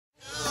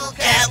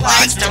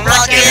likes to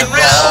rock and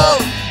roll.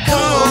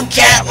 Cool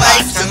cat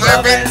likes to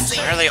love and sing.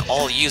 Why are they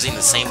all using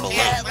the same balloon?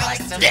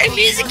 Their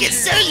music is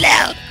so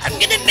loud, I'm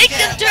gonna make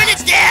them turn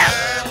it down.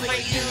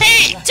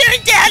 Hey,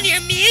 turn down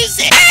your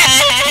music.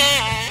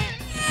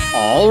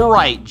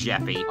 Alright,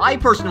 Jeffy. I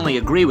personally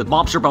agree with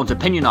Mobster Bone's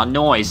opinion on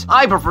noise.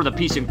 I prefer the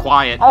peace and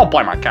quiet. I'll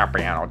play my cat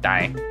piano,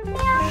 Danny.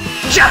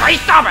 Jeffy,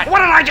 stop it! What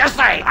did I just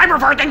say? I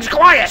prefer things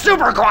quiet,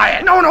 super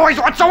quiet, no noise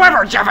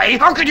whatsoever, Jeffy!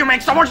 How could you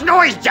make so much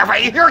noise,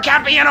 Jeffy? Your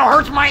cat piano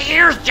hurts my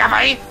ears,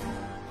 Jeffy!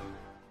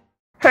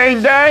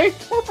 Hey, Day,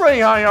 we're pretty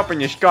high up in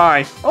the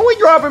sky. Are we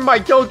dropping by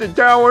Tilted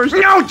Towers?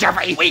 No,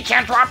 Jeffy, we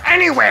can't drop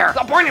anywhere.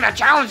 The point of the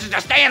challenge is to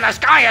stay in the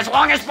sky as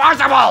long as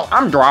possible.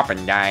 I'm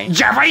dropping, Day.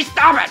 Jeffy,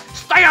 stop it!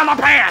 Stay on the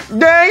pan!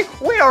 Day,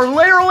 we are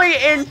literally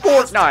in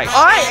Fortnite.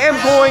 I am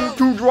going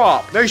to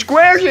drop. The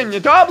squares in the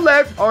top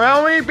left are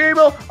how many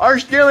people are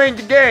still in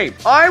the game.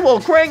 I will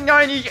crank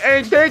 90s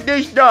and take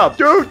this dub.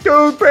 Toot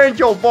toot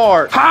pencil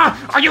bar. Huh?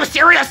 Are you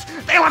serious?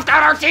 They left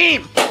out our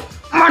team.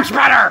 Much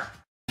better.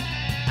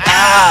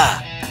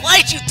 Ah!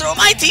 Why'd you throw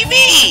my TV?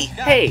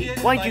 Hey,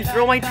 why'd you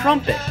throw my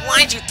trumpet?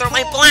 Why'd you throw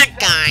my black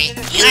guy?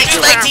 You threw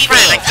my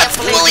TV!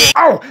 Absolutely!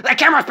 Oh, the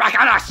camera's back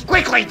on us!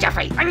 Quickly,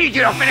 Jeffy! I need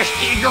you to finish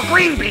eating your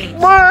green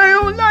beans! But I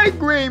don't like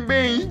green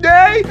beans,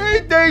 Day!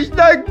 They taste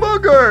like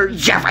boogers!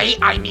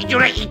 Jeffy, I need you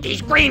to eat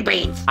these green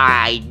beans!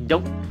 I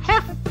don't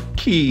have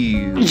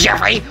to.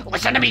 Jeffy,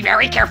 listen to me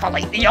very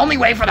carefully. The only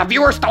way for the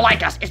viewers to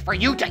like us is for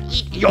you to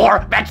eat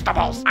your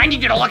vegetables. I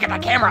need you to look at the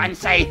camera and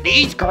say,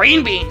 these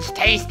green beans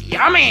taste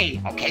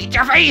yummy. Okay,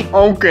 Jeffy?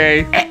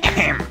 Okay.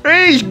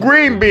 These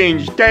green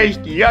beans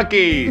taste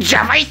yucky.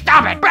 Jeffy,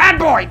 stop it. Bad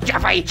boy,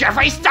 Jeffy.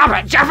 Jeffy, stop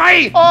it.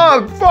 Jeffy!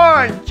 Oh,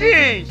 fine.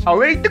 Jeez.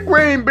 I'll eat the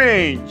green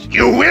beans.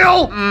 You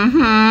will?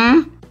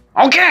 Mm-hmm.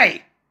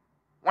 Okay.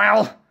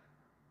 Well,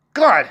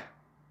 good.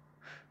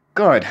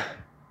 Good.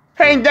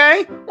 Hey,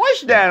 Day,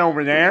 what's that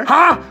over there?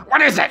 Huh?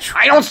 What is it?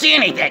 I don't see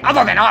anything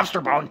other than Lobster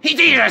Bone. He's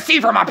easy to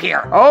see from up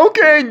here.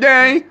 Okay,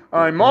 Day,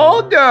 I'm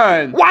all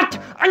done. What?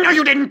 I know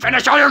you didn't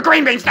finish all your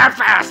green beans that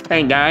fast.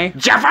 Hey, Day.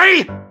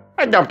 Jeffy?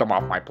 I dumped them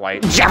off my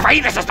plate. Jeffy,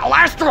 this is the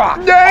last straw.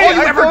 Day, all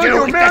you ever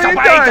do is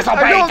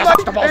disobey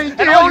vegetables.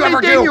 And all you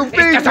ever do is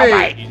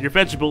disobey. Eat your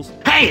vegetables.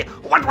 Hey,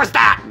 what was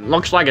that?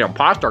 Looks like an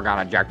imposter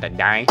got ejected,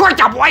 Day.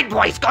 Quick up, white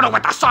boys. Go to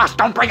with the sauce.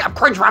 Don't bring up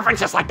cringe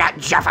references like that,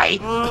 Jeffy.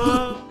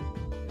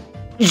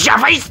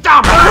 Jeffy,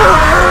 stop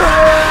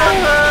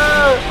it!